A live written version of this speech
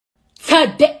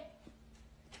today.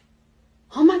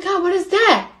 Oh my God, what is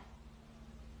that?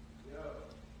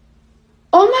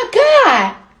 Oh my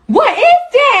God, what is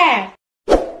that?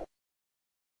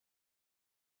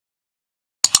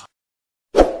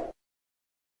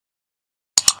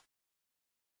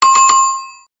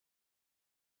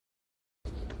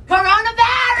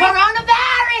 Coronavirus!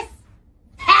 Coronavirus!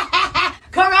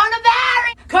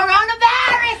 Coronavirus!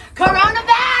 Coronavirus!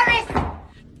 Coronavirus!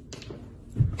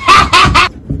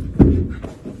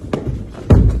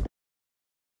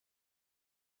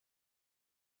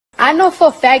 I know for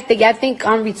a fact that y'all think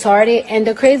I'm retarded, and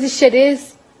the crazy shit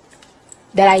is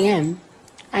that I am.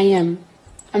 I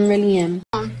really am.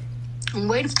 I'm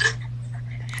waiting.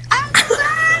 I'm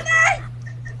sorry!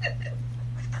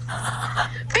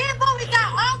 People, we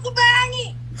got Uncle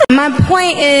Bernie! My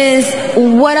point is,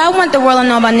 what I want the world to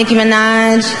know about Nicki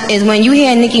Minaj is when you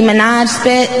hear Nicki Minaj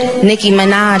spit, Nicki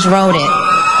Minaj wrote it.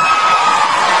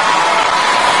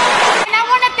 And I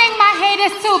want to thank my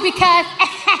haters too, because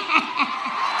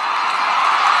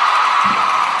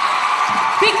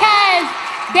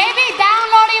they be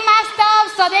downloading my stuff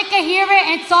so they can hear it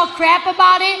and talk crap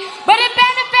about it, but it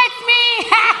benefits me.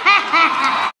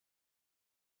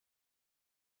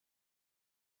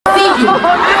 See you.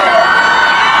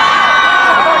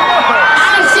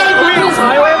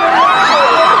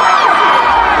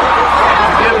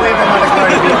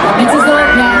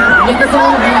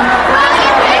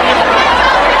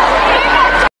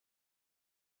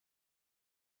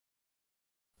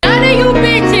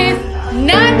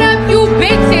 None of you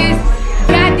bitches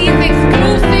got these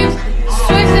exclusive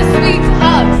Swisher Sweets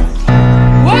ups.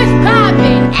 What's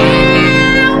poppin'?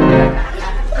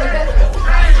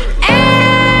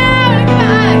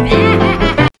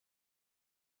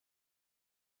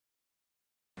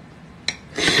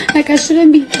 Like, I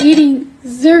shouldn't be eating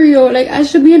cereal. Like, I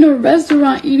should be in a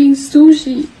restaurant eating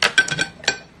sushi.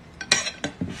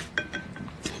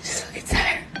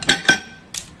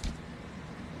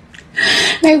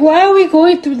 Like, why are we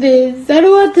going through this? I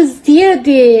don't understand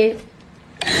it.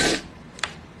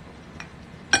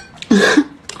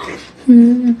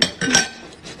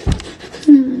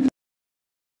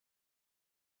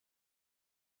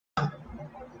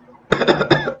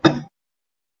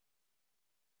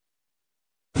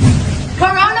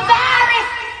 Coronavirus!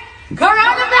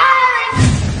 Coronavirus!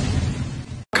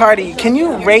 Cardi, can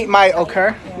you rate my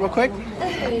occur real quick?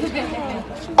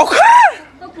 Occur!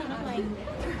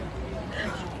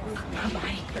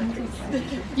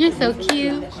 You're so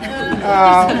cute.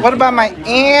 What about my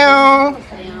ew?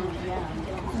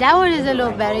 That one is a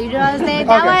little better, you know what I'm saying?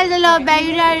 That one is a little better.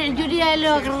 You need a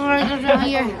little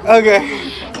here. Okay.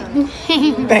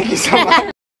 Thank you so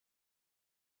much.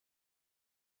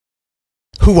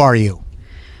 Who are you?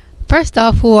 First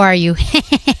off, who are you?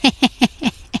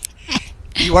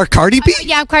 You are Cardi B?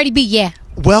 Yeah, I'm Cardi B, yeah.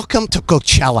 Welcome to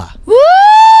Coachella. Woo!